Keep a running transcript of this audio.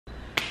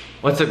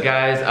What's up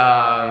guys,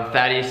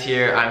 Thaddy is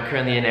here. I'm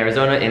currently in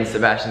Arizona in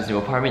Sebastian's new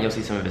apartment. You'll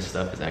see some of his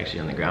stuff is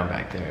actually on the ground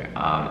back there.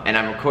 And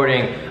I'm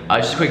recording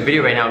just a quick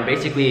video right now. And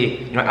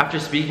basically, after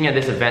speaking at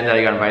this event that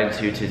I got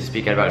invited to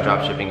speak at about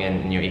dropshipping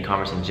and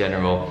e-commerce in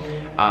general,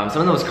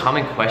 some of those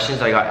common questions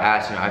that I got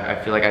asked, I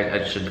feel like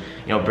I should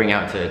bring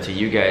out to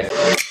you guys.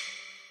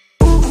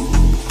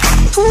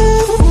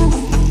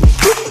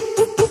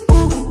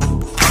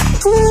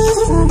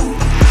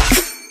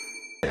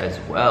 As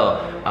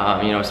well,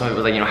 some of it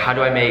was like, how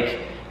do I make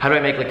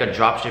like a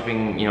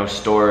dropshipping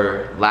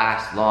store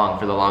last long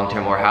for the long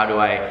term, or how do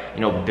I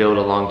build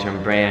a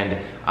long-term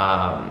brand?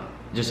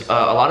 Just a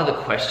lot of the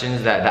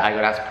questions that I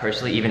got asked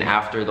personally, even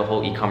after the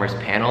whole e-commerce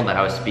panel that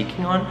I was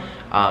speaking on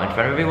in front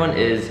of everyone,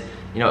 is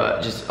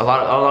just a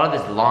lot of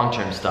this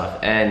long-term stuff.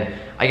 And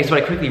I guess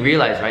what I quickly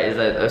realized, right, is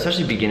that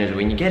especially beginners,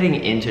 when you're getting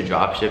into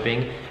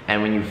dropshipping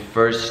and when you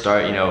first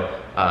start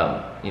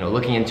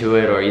looking into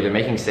it or either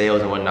making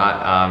sales and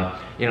whatnot,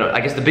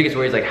 I guess the biggest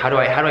worry is like, how do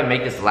I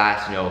make this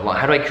last long?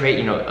 How do I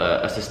create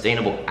a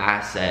sustainable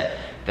asset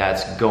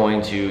that's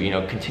going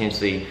to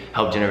continuously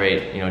help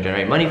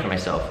generate money for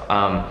myself?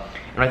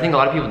 And I think a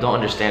lot of people don't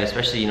understand,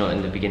 especially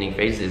in the beginning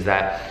phases, is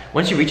that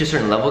once you reach a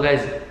certain level,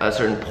 guys, a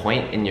certain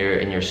point in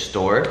your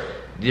store,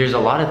 there's a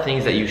lot of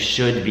things that you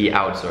should be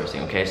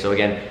outsourcing. Okay, so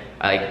again,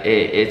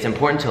 it's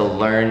important to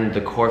learn the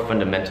core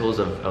fundamentals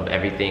of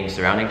everything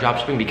surrounding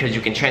dropshipping, because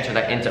you can transfer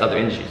that into other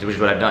industries, which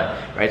is what I've done,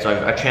 right?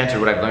 So I've transferred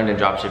what I've learned in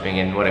dropshipping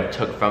and what I've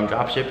took from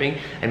dropshipping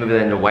and moved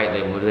that into white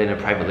label, moved that into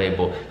private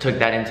label, took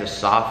that into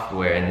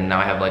software, and now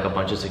I have like a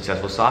bunch of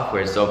successful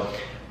software. So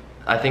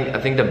I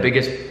think the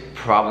biggest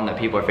problem that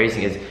people are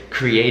facing is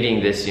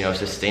creating this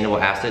sustainable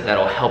asset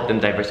that'll help them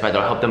diversify,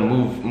 that'll help them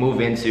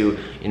move into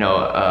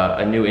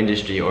a new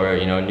industry or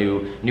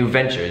new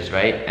ventures,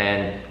 right?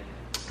 And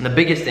the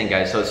biggest thing,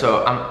 guys,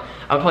 so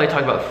I'll probably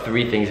talk about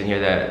three things in here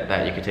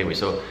that you can take away.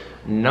 So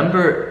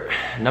number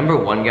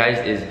one,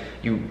 guys, is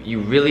you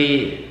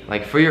really,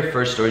 like, for your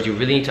first stores, you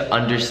really need to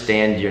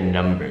understand your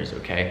numbers,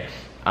 okay?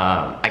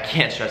 I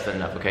can't stress that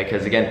enough, okay?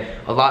 Because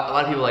again, a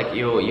lot of people, like,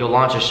 you'll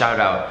launch a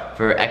shout out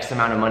for X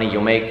amount of money,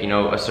 you'll make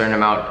a certain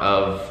amount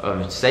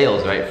of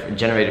sales, right,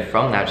 generated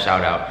from that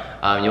shout out.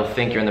 You'll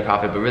think you're in the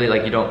profit, but really,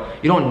 like, you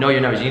don't know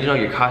your numbers. You need to know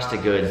your cost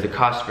of goods, the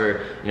cost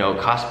for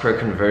cost per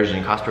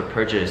conversion, cost per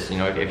purchase.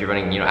 If you're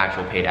running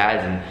actual paid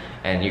ads,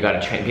 and you gotta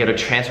be able to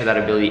transfer that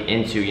ability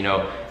into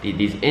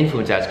these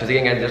influence ads. Because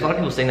again, guys, there's a lot of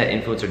people saying that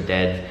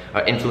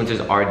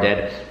influencers are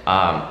dead.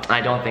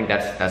 I don't think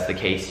that's the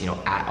case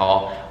at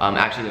all.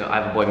 Actually,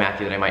 I have a boy,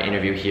 Matthew, that I might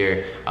interview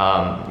here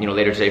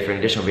later today for an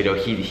additional video.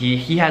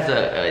 He has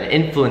an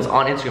influence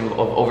on Instagram of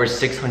over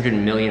 600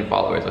 million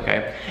followers,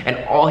 okay? And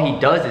all he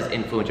does is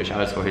influencer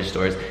shoutouts for his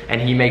stores,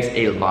 and he makes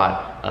a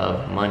lot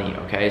of money,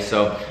 okay?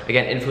 So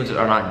again, influencers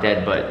are not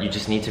dead, but you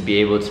just need to be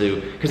able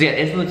to, because again,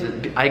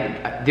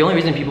 influencers, the only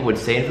reason people would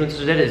say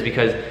influencers are dead is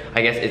because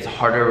I guess it's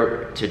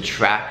harder to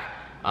track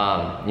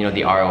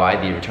the ROI,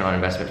 the return on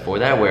investment for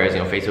that, whereas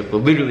Facebook will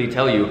literally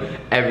tell you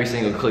every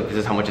single click, this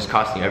is how much it's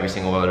costing you, every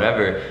single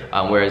whatever,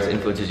 whereas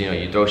influencers,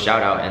 you throw a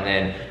shout out and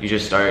then you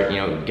just start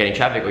getting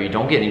traffic, or you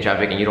don't get any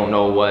traffic and you don't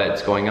know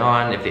what's going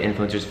on, if the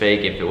influencer's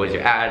fake, if it was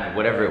your ad,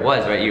 whatever it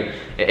was, right?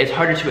 It's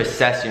harder to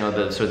assess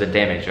the sort of the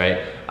damage,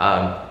 right?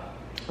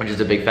 Which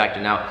is a big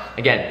factor. Now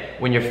again,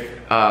 when you're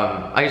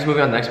I guess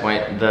moving on to the next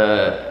point,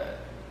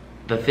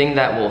 the thing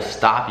that will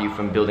stop you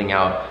from building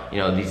out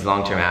these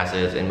long-term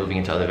assets and moving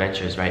into other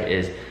ventures, right,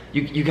 is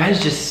you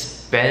guys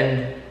just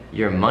spend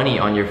your money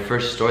on your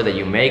first store that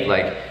you make.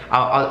 Like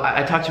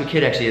I talked to a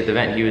kid actually at the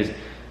event. He was,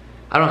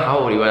 I don't know how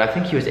old he was, I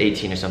think he was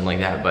 18 or something like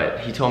that, but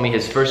he told me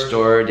his first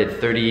store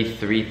did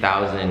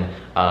 33,000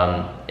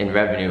 in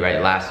revenue, right,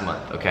 last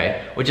month,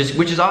 okay? Which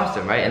is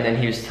awesome, right? And then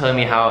he was telling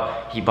me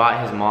how he bought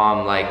his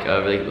mom like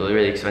a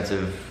really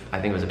expensive,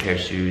 I think it was a pair of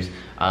shoes,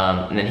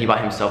 and then he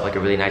bought himself like a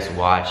really nice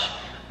watch.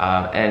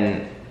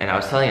 And I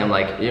was telling him,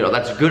 like,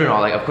 that's good and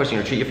all, like, of course,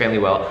 treat your family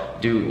well,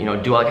 do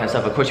all that kind of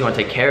stuff. Of course you want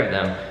to take care of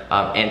them,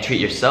 and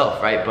treat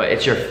yourself, right? But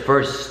it's your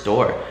first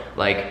store.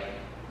 Like,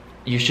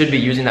 you should be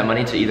using that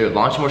money to either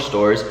launch more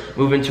stores,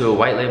 move into a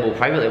white label,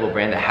 private label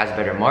brand that has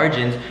better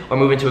margins, or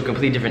move into a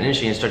completely different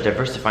industry and start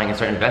diversifying and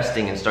start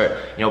investing and start,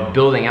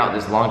 building out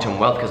this long-term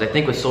wealth. Because I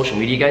think with social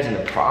media, guys, and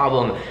the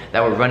problem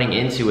that we're running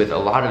into with a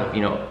lot of,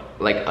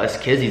 like us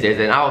kids these days,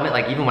 and I'll admit,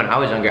 like, even when I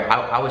was younger,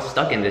 I was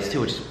stuck in this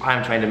too, which is why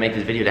I'm trying to make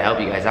this video to help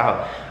you guys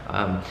out,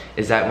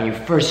 is that when you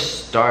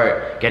first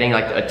start getting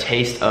like a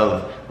taste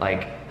of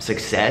like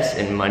success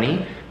and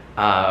money,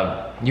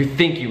 you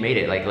think you made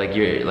it, like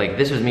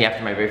this was me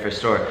after my very first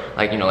store,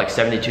 like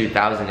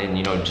 72,000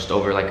 in just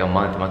over like a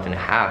month and a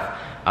half.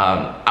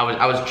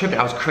 I was tripping,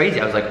 I was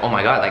crazy. I was like, oh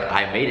my god, like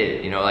I made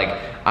it,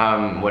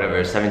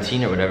 whatever,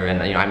 17 or whatever,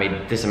 and I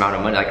made this amount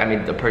of money, like I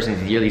made the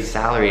person's yearly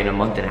salary in a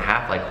month and a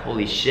half, like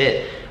holy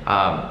shit,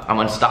 I'm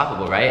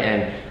unstoppable, right?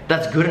 And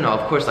that's good and all,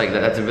 of course, like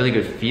that's a really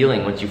good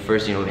feeling once you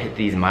first hit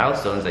these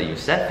milestones that you've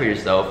set for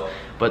yourself.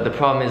 But the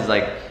problem is,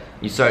 like,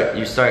 you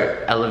start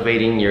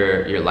elevating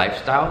your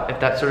lifestyle, if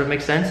that sort of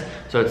makes sense.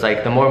 So it's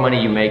like the more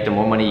money you make, the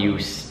more money you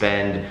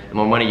spend, the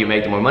more money you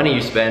make, the more money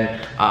you spend,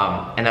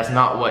 and that's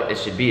not what it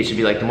should be. It should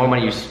be like the more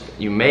money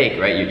you make,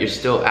 right? You're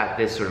still at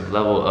this sort of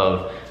level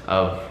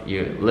of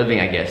your living,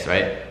 I guess,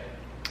 right?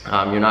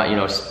 You're not, you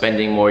know,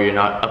 spending more, you're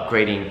not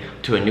upgrading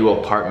to a new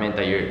apartment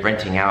that you're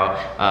renting out,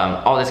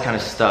 all this kind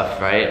of stuff,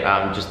 right?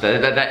 Just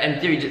that in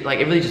theory, just, like,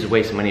 it really just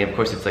wastes money. Of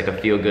course, it's like a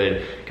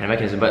feel-good kind of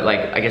mechanism, but like,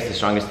 I guess the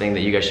strongest thing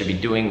that you guys should be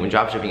doing when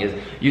dropshipping is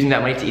using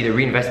that money to either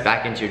reinvest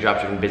back into your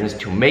dropshipping business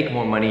to make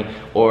more money,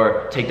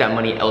 or take that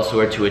money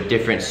elsewhere to a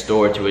different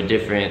store, to a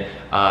different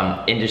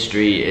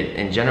industry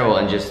in general,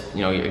 and just,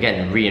 you know,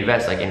 again,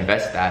 reinvest, like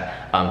invest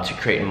that to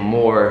create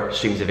more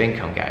streams of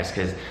income, guys.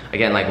 Because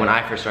again, like when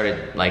I first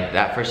started, like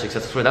that first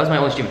successful store, that was my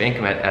only stream of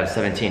income at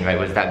 17, right?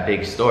 Was that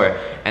big store.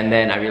 And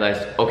then I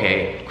realized,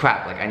 okay,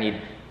 crap, like I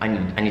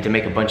need to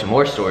make a bunch of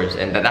more stores,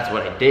 and that's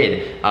what I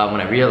did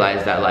when I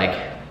realized that,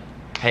 like,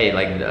 hey,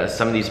 like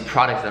some of these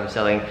products that I'm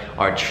selling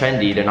are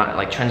trendy. They're not,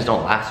 like, trends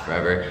don't last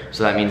forever.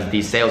 So that means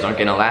these sales aren't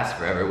gonna last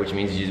forever, which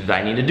means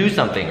I need to do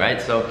something,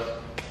 right? So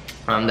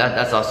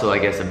that's also, I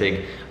guess, a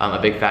big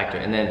factor.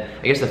 And then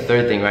I guess the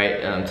third thing,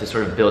 right, to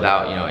sort of build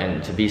out, you know,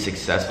 and to be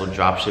successful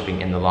drop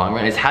shipping in the long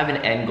run is have an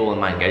end goal in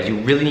mind, guys. You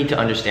really need to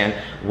understand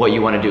what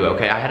you want to do,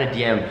 okay? I had a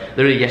DM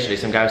literally yesterday.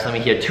 Some guy was telling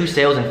me he had 2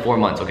 sales in 4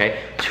 months, okay?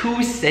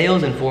 2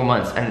 sales in 4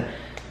 months. And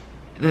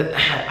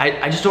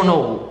I just don't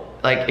know,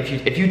 like,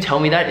 if you tell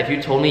me that, if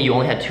you told me you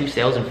only had 2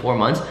 sales in 4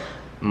 months,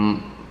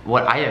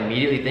 what I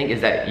immediately think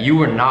is that you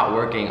were not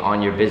working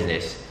on your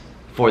business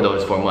for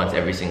those 4 months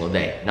every single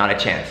day. Not a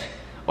chance.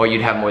 Or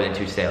you'd have more than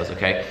 2 sales,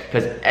 okay?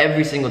 Because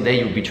every single day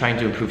you'd be trying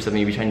to improve something,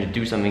 you'd be trying to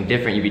do something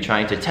different, you'd be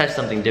trying to test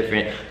something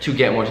different to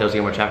get more sales, to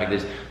get more traffic.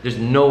 There's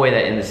no way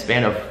that in the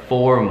span of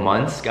 4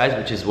 months, guys,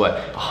 which is what,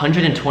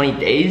 120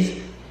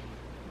 days,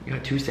 you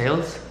got 2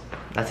 sales?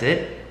 That's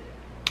it?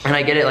 And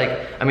I get it, like,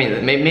 I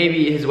mean,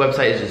 maybe his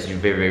website is just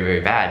very, very, very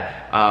bad,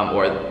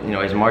 or, you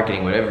know, his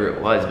marketing, whatever it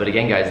was. But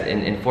again, guys,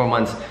 in 4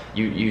 months,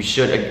 you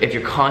should, if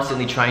you're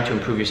constantly trying to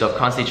improve yourself,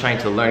 constantly trying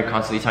to learn,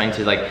 constantly trying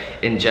to, like,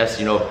 ingest,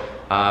 you know,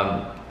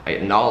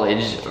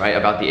 knowledge, right,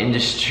 about the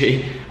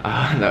industry.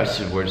 That was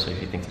just words, so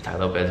if you think of Ty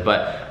Lopez.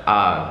 But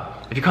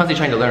if you're constantly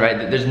trying to learn,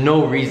 right, there's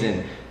no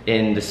reason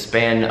in the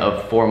span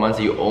of 4 months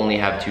that you only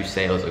have 2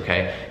 sales,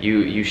 okay?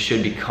 You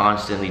should be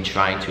constantly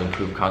trying to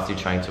improve,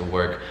 constantly trying to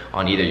work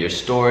on either your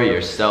story,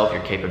 yourself,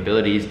 your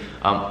capabilities,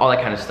 all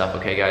that kind of stuff,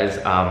 okay, guys?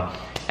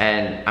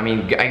 And I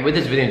mean, with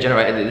this video in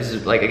general, right, this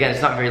is like, again,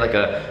 it's not very like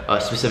a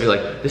specific,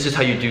 like, this is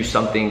how you do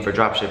something for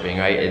dropshipping,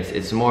 right?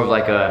 It's more of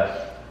like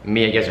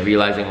me, I guess,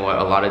 realizing what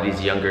a lot of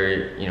these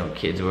younger, you know,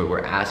 kids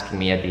were asking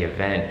me at the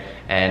event.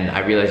 And I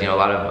realized, you know, a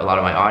lot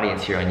of my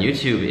audience here on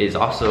YouTube is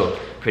also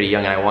pretty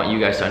young, and I want you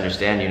guys to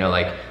understand, you know,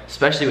 like,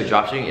 especially with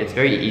dropshipping, it's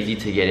very easy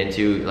to get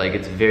into. Like,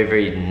 it's very,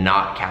 very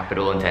not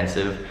capital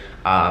intensive.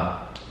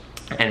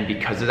 And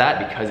because of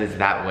that, because it's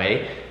that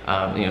way,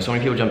 you know, so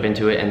many people jump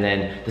into it, and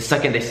then the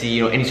second they see,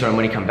 you know, any sort of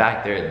money come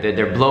back,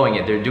 they're blowing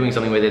it. They're doing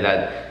something with it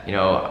that, you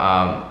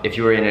know, if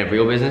you were in a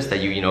real business that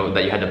you know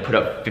that you had to put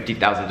up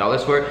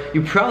 $50,000 for,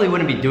 you probably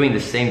wouldn't be doing the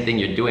same thing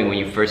you're doing when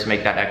you first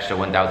make that extra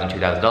 $1,000,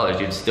 $2,000.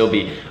 You'd still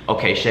be,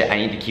 okay, shit, I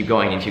need to keep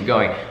going, I need to keep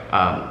going.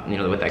 You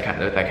know, with that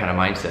kind of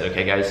mindset,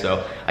 okay, guys.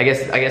 So I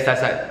guess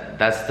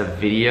that's the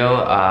video.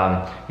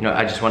 You know,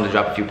 I just wanted to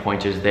drop a few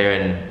pointers there,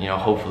 and, you know,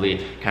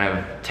 hopefully kind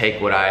of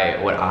take what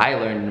I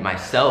learned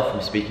myself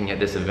from speaking at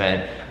this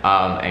event,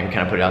 and kind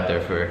of put it out there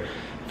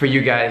for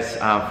you guys,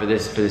 for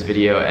this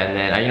video. And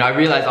then, you know, I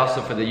realized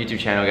also for the YouTube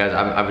channel, guys,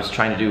 I was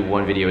trying to do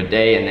 1 video a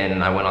day, and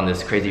then I went on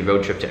this crazy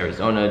road trip to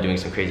Arizona, doing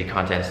some crazy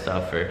content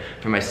stuff for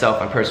myself,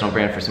 my personal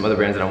brand, for some other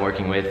brands that I'm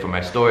working with, for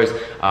my stores,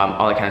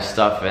 all that kind of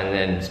stuff. And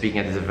then speaking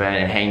at this event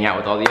and hanging out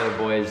with all the other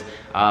boys.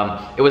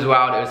 It was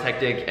wild, it was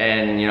hectic,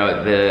 and, you know,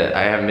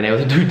 I haven't been able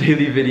to do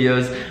daily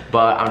videos,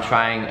 but I'm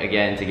trying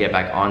again to get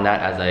back on that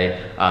as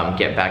I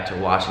get back to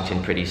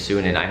Washington pretty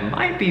soon, and I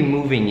might be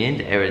moving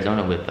into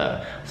Arizona with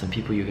some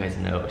people you guys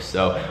know.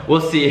 So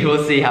we'll see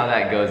how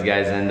that goes,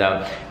 guys. And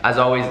as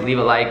always, leave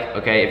a like,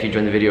 okay, if you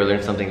enjoyed the video or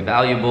learned something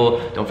valuable.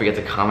 Don't forget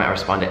to comment. I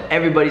respond to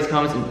everybody's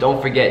comments, and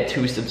don't forget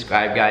to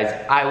subscribe, guys.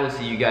 I will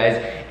see you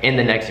guys in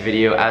the next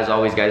video. As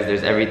always, guys,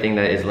 there's everything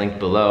that is linked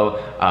below,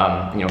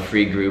 you know,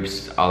 free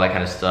groups, all that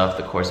kind of stuff,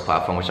 the course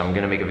platform, which I'm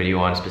gonna make a video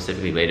on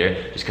specifically later,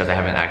 just because I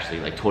haven't actually,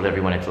 like, told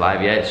everyone it's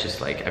live yet. It's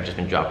just like I've just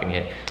been dropping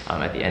it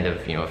at the end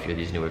of, you know, a few of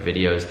these newer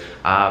videos.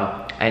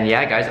 And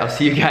yeah, guys, I'll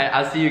see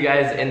you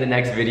guys in the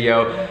next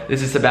video.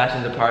 This is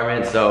Sebastian's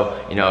apartment,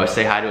 so, you know,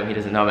 say hi to him. He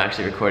doesn't know I'm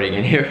actually recording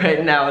in here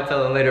right now. I'll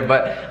tell him later,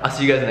 but I'll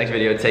see you guys in the next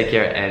video. Take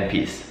care and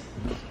peace.